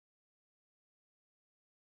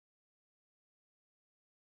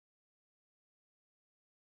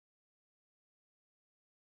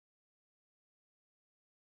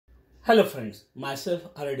Hello friends, myself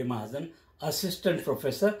R D Mahajan, Assistant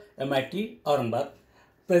Professor, MIT, Aurangabad,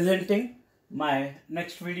 presenting my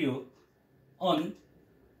next video on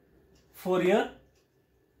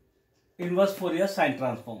Inverse Fourier Sine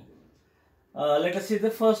Transform. Let us see the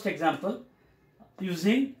first example.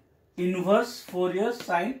 Using Inverse Fourier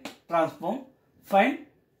Sine Transform, find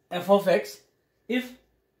f of x if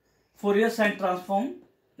Fourier Sine Transform,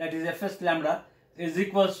 that is fs lambda, is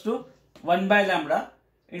equals to 1 by lambda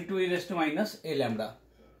into e raised to minus a lambda.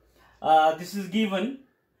 This is given,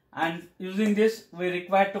 and using this we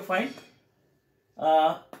require to find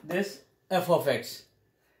this f of x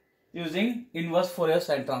using inverse Fourier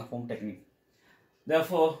Sine Transform technique.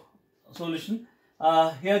 Therefore, solution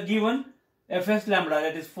here given fs lambda,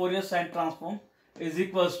 that is Fourier Sine Transform, is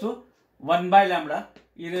equals to 1 by lambda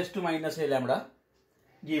e raised to minus a lambda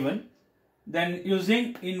given. Then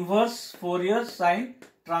using inverse Fourier Sine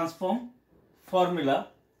Transform formula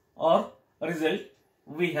or result,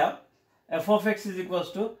 we have f of x is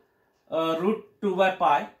equals to root 2 by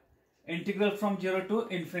pi integral from 0 to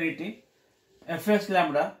infinity fs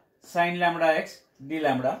lambda sine lambda x d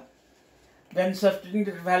lambda. Then substituting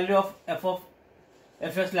the value of f of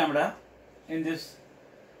fs lambda in this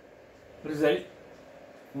result,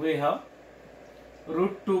 we have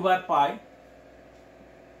root 2 by pi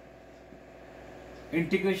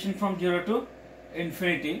integration from 0 to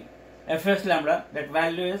infinity fs lambda, that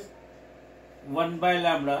value is 1 by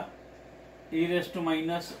lambda e raised to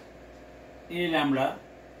minus a lambda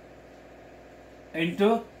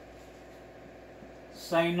into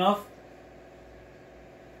sine of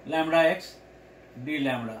lambda x d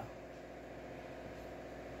lambda.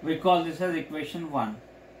 We call this as equation 1.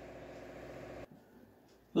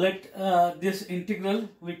 Let this integral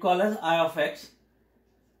we call as I of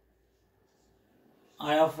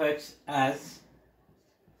x as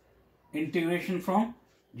integration from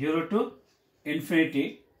 0 to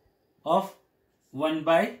infinity of 1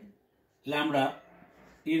 by lambda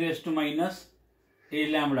e raised to minus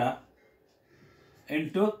a lambda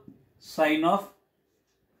into sine of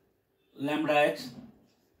lambda x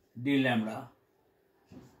d lambda.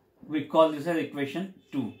 We call this as equation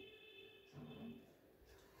 2.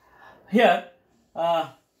 Here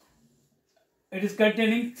it is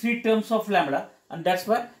containing 3 terms of lambda, and that's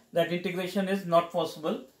why that integration is not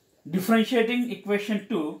possible. Differentiating equation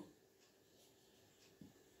 2,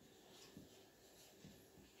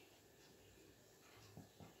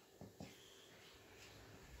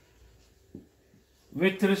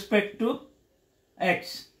 with respect to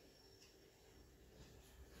x,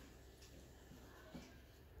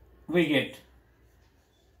 we get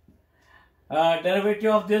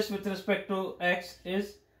derivative of this with respect to x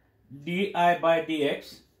is di by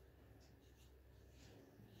dx.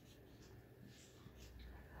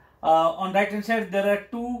 On right hand side there are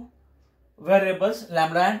 2 variables,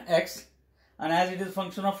 lambda and x, and as it is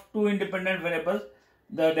function of 2 independent variables,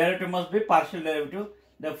 the derivative must be partial derivative.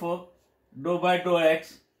 Therefore, dou by dou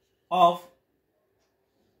x of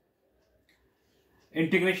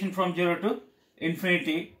integration from 0 to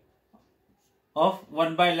infinity of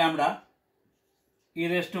 1 by lambda e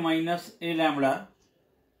raised to minus a lambda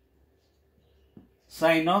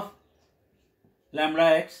sine of lambda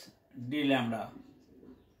x d lambda.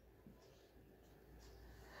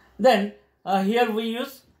 Then here we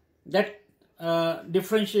use that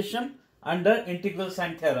differentiation under integral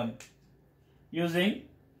sign theorem using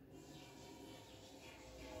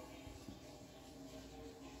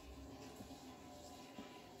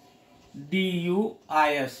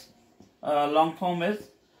DUIS. Long form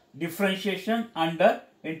is differentiation under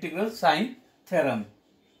integral sign theorem.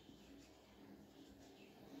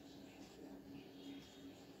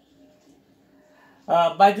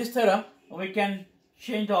 By this theorem, we can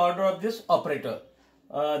change the order of this operator.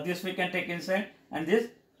 This we can take inside and this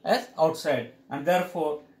as outside, and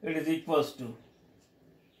therefore it is equals to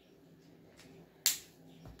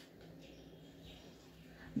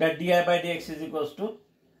that di by dx is equals to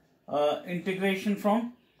integration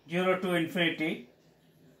from 0 to infinity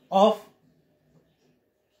of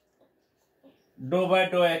dou by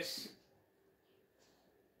dou x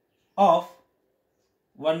of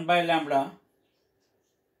 1 by lambda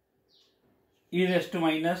e raised to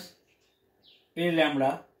minus a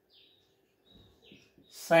lambda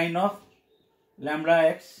sine of lambda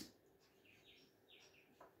x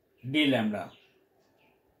d lambda,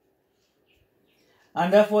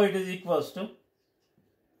 and therefore it is equals to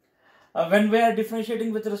when we are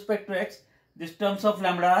differentiating with respect to x, these terms of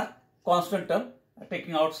lambda are constant term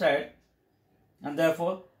taking outside, and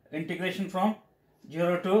therefore integration from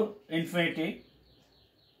 0 to infinity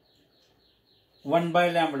 1 by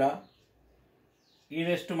lambda e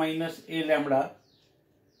raised to minus a lambda,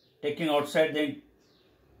 taking outside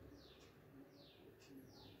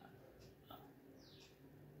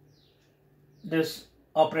this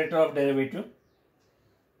operator of derivative,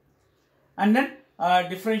 and then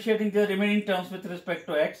differentiating the remaining terms with respect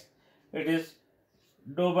to x, it is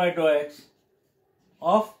dou by dou x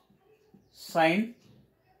of sine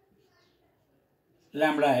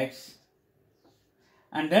lambda x,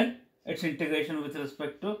 and then its integration with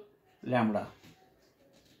respect to lambda,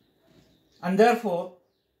 and therefore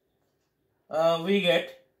we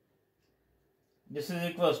get this is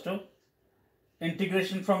equals to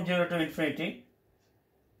integration from 0 to infinity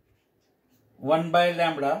 1 by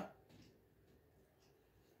lambda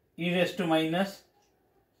e raised to minus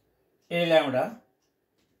a lambda.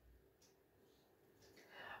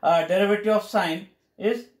 Derivative of sine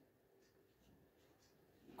is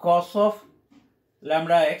cos of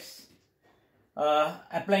lambda x.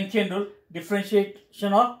 Applying chain rule,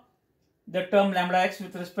 differentiation of the term lambda x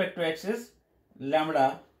with respect to x is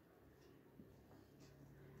lambda,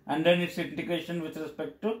 and then its integration with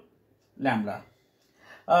respect to lambda.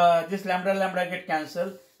 This lambda get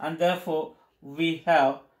cancelled, and therefore we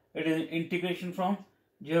have it is integration from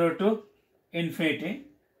 0 to infinity.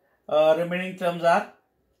 Remaining terms are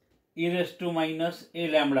e raised to minus a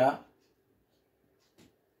lambda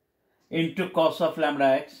into cos of lambda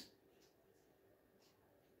x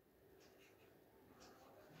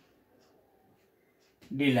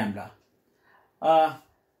d lambda.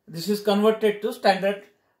 This is converted to standard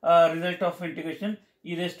result of integration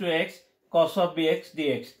e raised to x cos of bx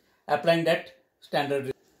dx. Applying that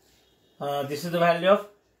standard result. This is the value of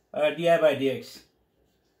di by dx.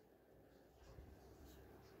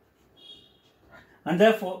 And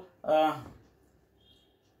therefore,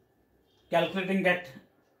 calculating that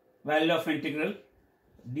value of integral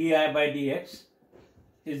di by dx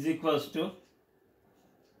is equals to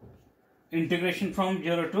integration from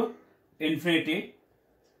 0 to infinity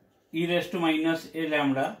e raised to minus a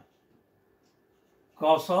lambda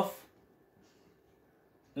cos of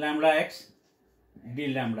lambda x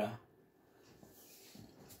d lambda.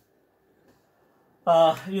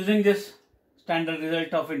 Using this standard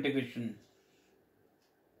result of integration,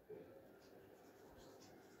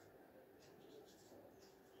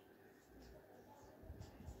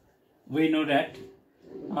 we know that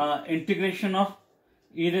integration of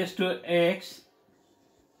e raised to ax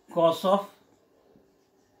cos of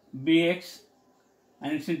bx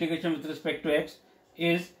and its integration with respect to x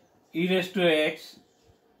is e raised to ax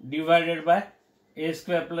divided by a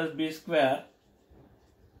square plus b square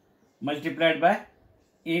multiplied by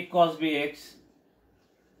a cos bx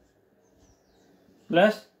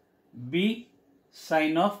plus b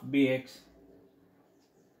sine of bx.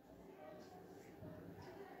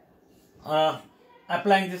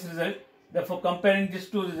 Applying this result, therefore comparing these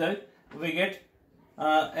two results, we get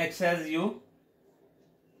x as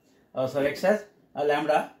x as a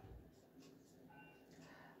lambda.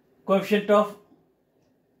 Coefficient of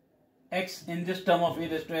x in this term of e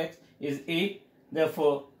raised to x is a,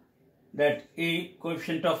 therefore that a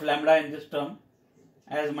coefficient of lambda in this term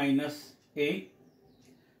as minus a.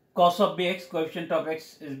 Cos of bx, coefficient of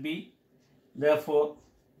x is b, therefore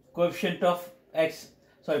coefficient of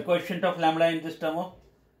lambda in this term of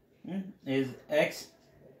is x,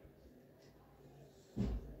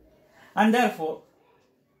 and therefore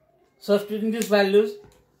substituting these values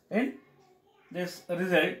in this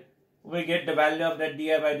result, we get the value of that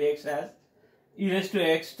di by dx as e raised to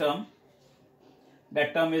x term.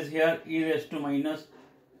 That term is here e raised to minus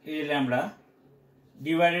a lambda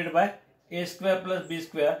divided by a square plus b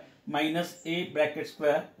square minus a bracket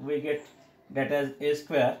square. We get that as a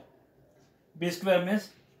square. B square means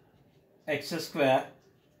x square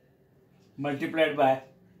multiplied by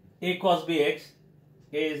a cos bx.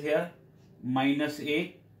 A is here minus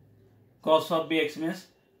a. Cos of bx means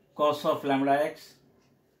cos of lambda x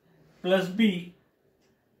plus b.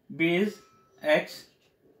 B is x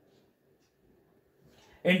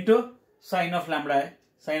into sine of lambda,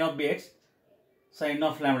 sine of bx, sine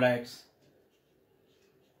of lambda x.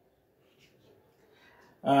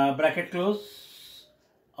 Bracket close,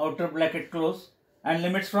 outer bracket close, and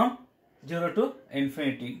limits from 0 to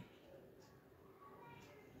infinity.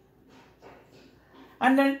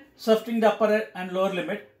 And then substituting the upper and lower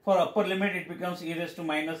limit. For upper limit it becomes e raised to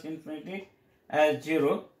minus infinity as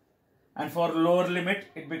 0, and for lower limit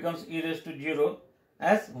it becomes e raised to 0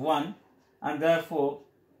 as 1, and therefore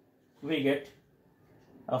we get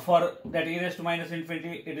for that e raised to minus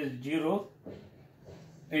infinity it is 0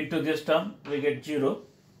 into this term, we get 0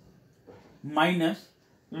 minus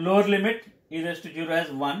lower limit e raised to 0 as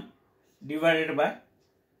 1 divided by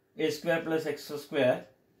a square plus x square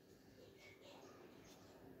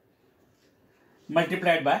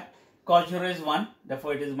multiplied by cos 0 is 1,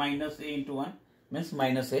 therefore it is minus a into 1, means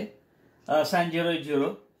minus a. Sin 0 is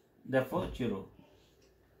 0, therefore 0.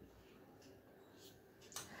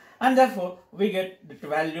 And therefore we get the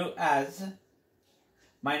value as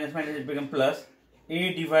minus minus it becomes plus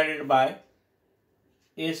a divided by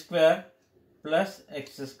a square plus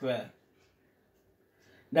x square.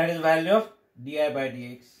 That is value of di by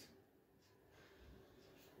dx.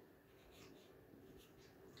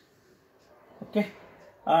 Okay.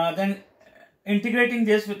 Then integrating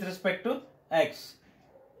this with respect to x.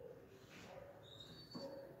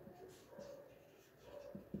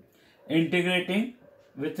 Integrating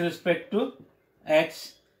with respect to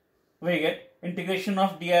x, we get integration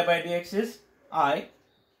of di by dx is I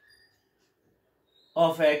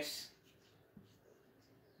of x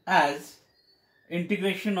as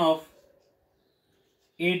integration of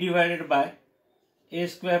a divided by a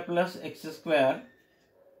square plus x square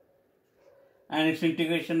and its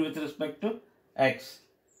integration with respect to x,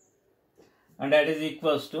 and that is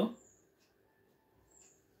equals to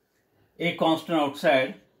a constant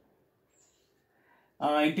outside.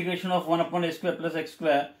 Integration of 1 upon a square plus x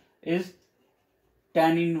square is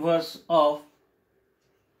tan inverse of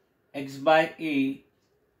x by a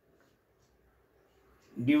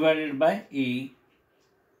divided by a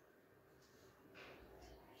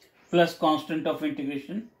plus constant of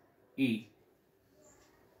integration e.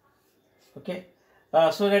 Okay,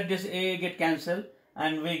 so that this a get cancelled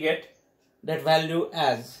and we get that value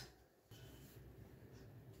as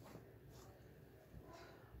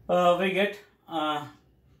we get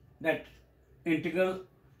that integral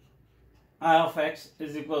I of x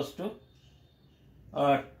is equals to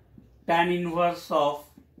tan inverse of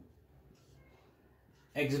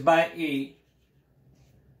x by a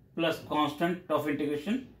plus constant of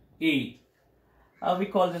integration e. We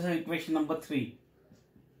call this as equation number 3.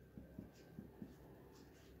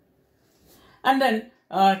 And then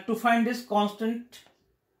to find this constant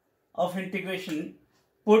of integration,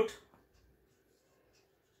 put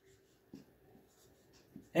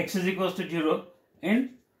x is equals to 0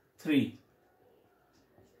 in 3.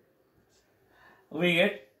 We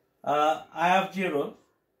get I of 0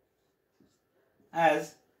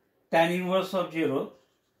 as tan inverse of 0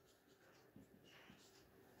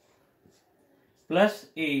 plus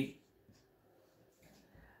a.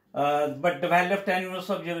 But the value of tan inverse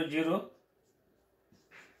of 0 0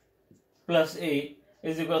 plus a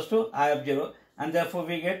is equals to I of 0, and therefore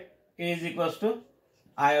we get a is equals to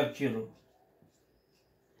I of 0.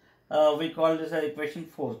 We call this as equation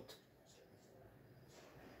 4th.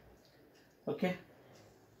 Okay.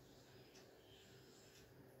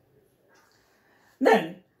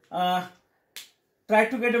 Then try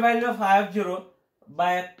to get a value of I of 0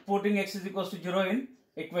 by putting x is equals to 0 in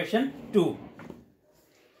equation 2.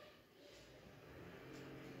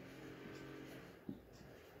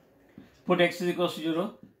 Put x is equals to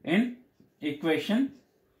 0 in equation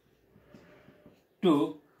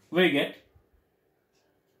 2. We get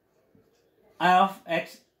I of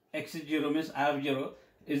x, x is 0 means I of 0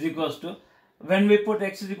 is equals to, when we put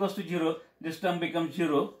x is equals to 0, this term becomes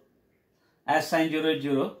 0 as sin 0 is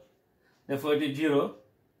 0, therefore it is 0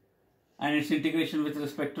 and its integration with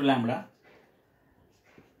respect to lambda.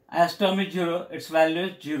 As term is 0, its value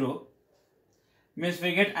is 0, means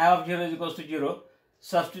we get I of 0 is equals to 0.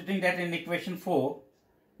 Substituting that in equation 4,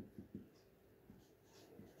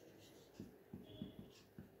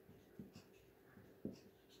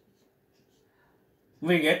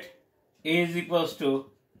 we get a is equals to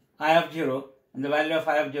I of 0 and the value of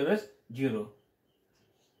I of 0 is 0.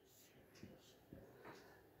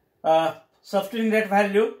 Substituting that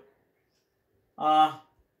value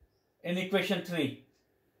in equation 3.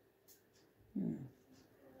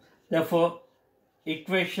 Therefore,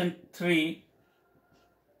 equation 3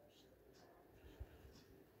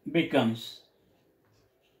 becomes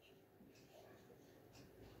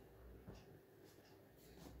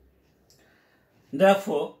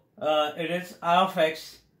therefore it is I of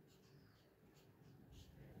x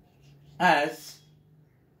as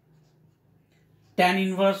tan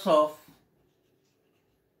inverse of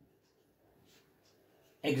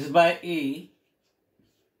x by a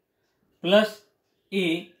plus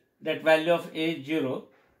a, that value of a is 0,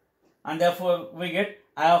 and therefore we get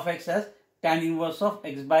I of x as tan inverse of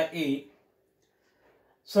x by a.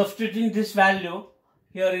 Substituting this value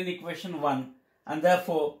here in equation 1, and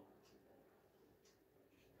therefore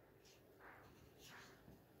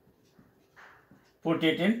put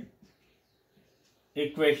it in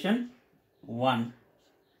equation 1.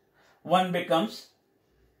 1 becomes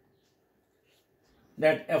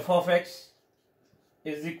that f of x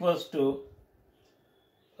is equals to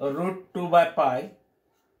root 2 by pi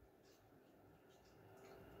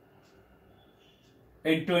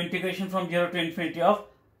into integration from 0 to infinity of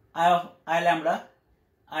I lambda,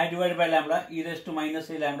 I divided by lambda, e raised to minus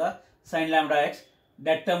a lambda sine lambda x.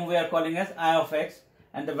 That term we are calling as I of x,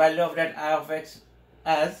 and the value of that I of x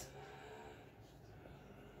as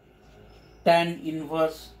tan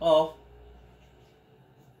inverse of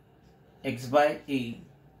x by a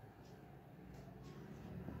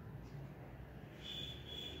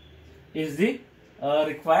is the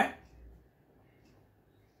required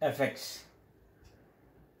fx.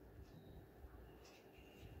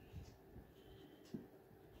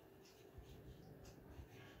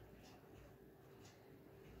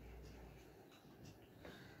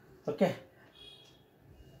 Okay.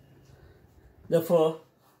 Therefore,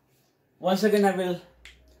 once again I will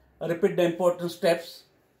repeat the important steps.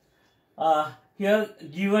 Here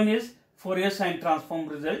given is Fourier sine transform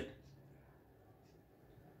result.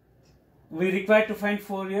 We require to find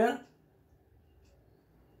Fourier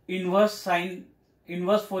inverse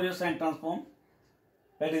Fourier sine transform,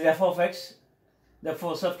 that is f of x.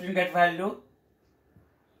 Therefore, substituting that value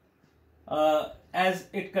as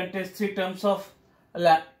it contains 3 terms of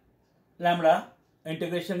lambda,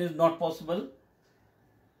 integration is not possible.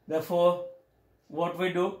 Therefore, what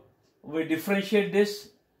we do, we differentiate this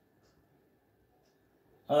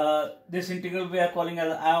this integral we are calling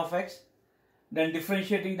as I of x, then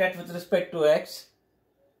differentiating that with respect to x,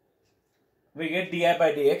 we get di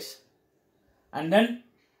by dx, and then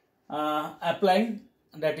applying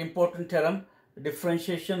that important theorem,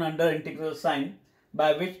 differentiation under integral sign,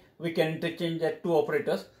 by which we can interchange that two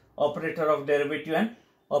operators, operator of derivative and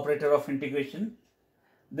operator of integration,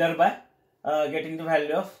 thereby getting the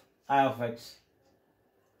value of I of x,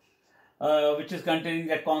 which is containing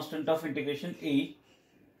that constant of integration a.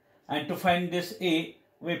 And to find this a,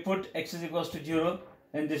 we put x is equals to 0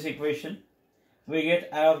 in this equation. We get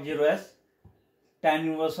I of 0 as tan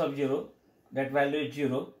inverse of 0, that value is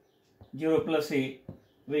 0. 0 plus a,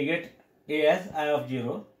 we get a as I of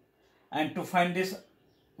 0. And to find this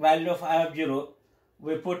value of I of 0,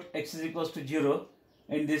 we put x is equals to 0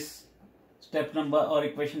 in this step number or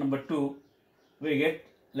equation number 2. We get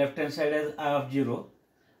left hand side as I of 0,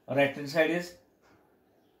 right hand side is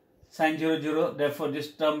sine 0 0, therefore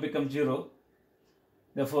this term becomes 0.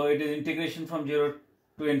 Therefore it is integration from 0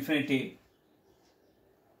 to infinity.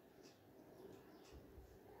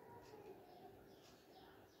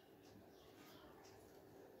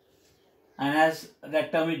 And as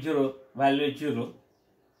that term is 0, value is 0.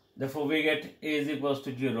 Therefore we get a is equals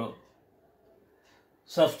to 0.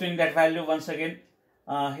 Substituting that value once again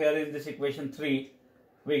here in this equation 3,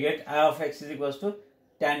 we get I of x is equals to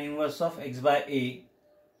tan inverse of x by a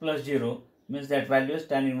plus 0, means that value is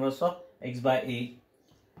tan inverse of x by a.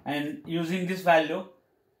 And using this value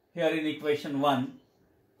here in equation 1,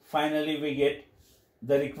 finally we get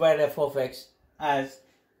the required f of x as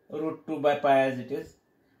root 2 by pi as it is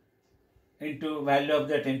into value of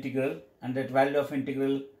that integral, and that value of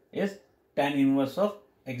integral is tan inverse of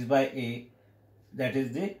x by a. That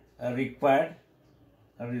is the required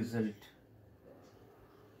result.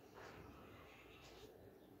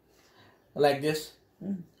 Like this,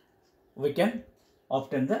 we can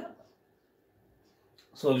obtain the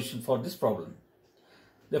solution for this problem.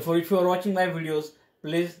 Therefore, if you are watching my videos,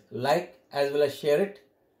 please like as well as share it.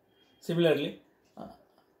 Similarly,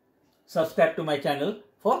 subscribe to my channel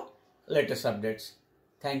for latest updates.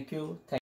 Thank you.